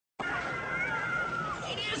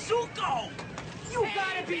Hey, there's Zuko! You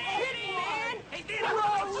gotta be kidding, man! Hey, there,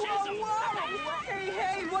 whoa!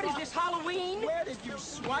 Hey, what is this, Halloween? Where did you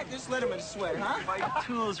swipe this Letterman sweat, huh? My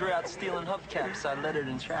tools were out stealing hubcaps on lettered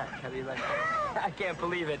and track. How do you like that? I can't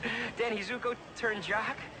believe it. Danny Zuko turned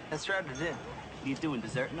jock? That's right, it did. What are you doing,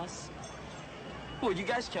 deserting us? Well, you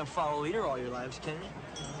guys can't follow leader all your lives, can you?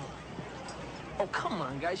 Oh, come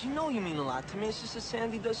on, guys. You know you mean a lot to me. It's just that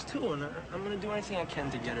Sandy does, too, and I'm gonna do anything I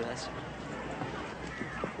can to get her, that's it.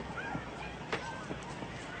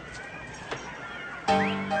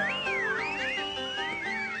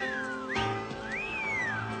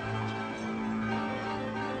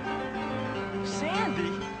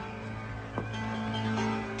 Sandy?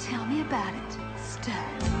 Tell me about it, stud.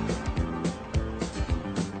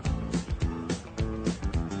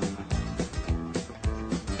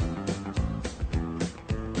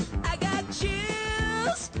 I got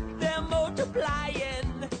chills, they're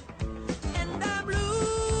multiplying, and I'm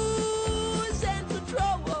losing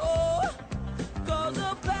control, 'cause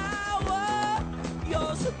the power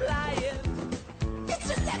you're supplying, it's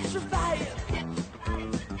electrifying.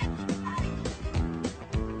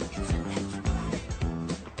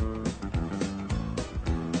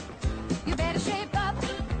 You better shape up,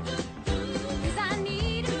 'cause I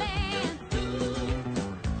need a man.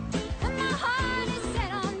 And my heart is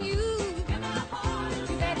set on you.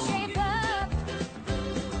 You better shape up,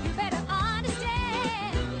 you better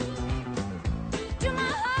understand. To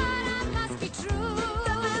my heart I must be true.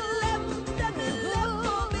 Nothing left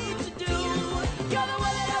for me to do. You're the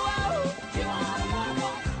one that I want.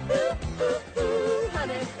 Ooh, ooh, ooh,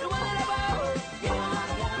 honey, the one that I want. Ooh,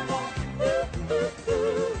 ooh,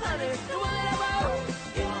 ooh, honey, the one that I want.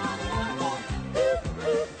 Ooh,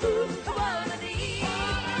 ooh, ooh, the one I need.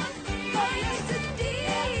 Oh, yes,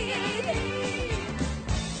 indeed.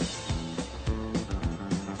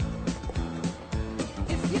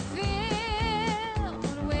 If you filled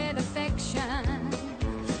with affection,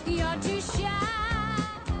 you're too shy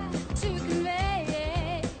to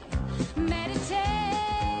convey.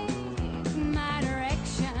 Meditate my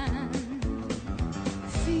direction.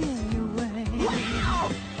 Feel your way.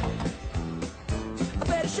 I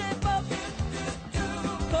better shape up,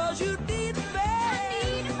 'cause you need a man. I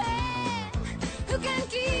need a man who can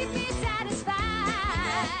keep me satisfied.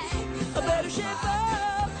 I better shape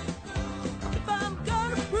up if I'm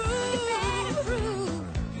gonna prove. Better prove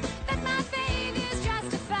that my faith is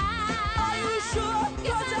justified. Are you sure?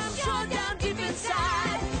 Yes, 'Cause I'm sure down deep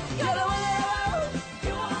inside, you're the one that I want.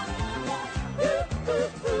 Ooh, ooh,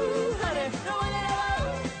 ooh, honey, the one that I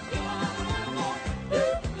want. Ooh,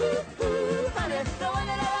 ooh, ooh, honey, the one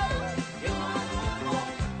that I want. Ooh,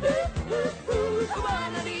 ooh, ooh, the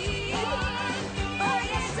one I need. Oh,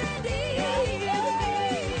 yes, indeed.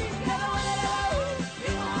 You're the one that I want.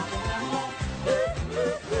 Ooh,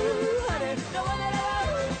 ooh, ooh, honey, the one that I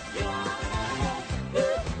want. Ooh,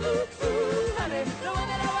 ooh, ooh, honey, the one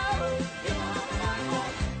that I want.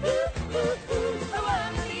 Ooh, ooh, ooh, the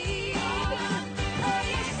one I need. Oh,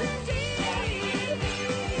 yes, indeed.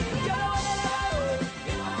 You're the one that I want.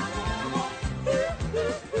 Ooh,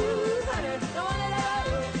 ooh, ooh, honey, the one that I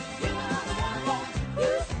want.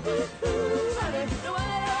 Ooh, ooh, ooh, honey, the one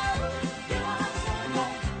that I want.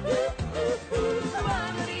 Ooh, ooh, ooh, the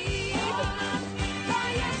one I need. Oh,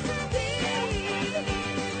 yes, indeed.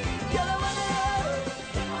 You're the one that I want.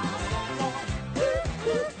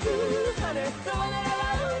 Ooh, ooh, ooh, honey, the one that I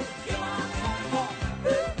want.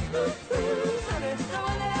 Ooh, ooh, ooh, honey, the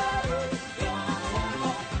one that I want.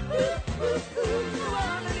 Ooh, ooh, ooh, the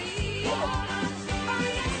one I need. Oh,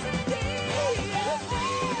 yes, indeed. You're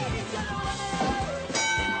the one that I want.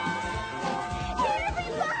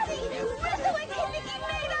 Everybody! Rizzo and Kinnicky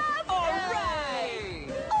made up! All right!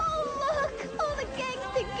 Oh, look! All the gang's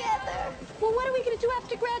together! Well, what are we gonna do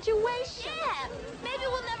after graduation? Yeah, maybe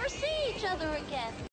we'll never see each other again.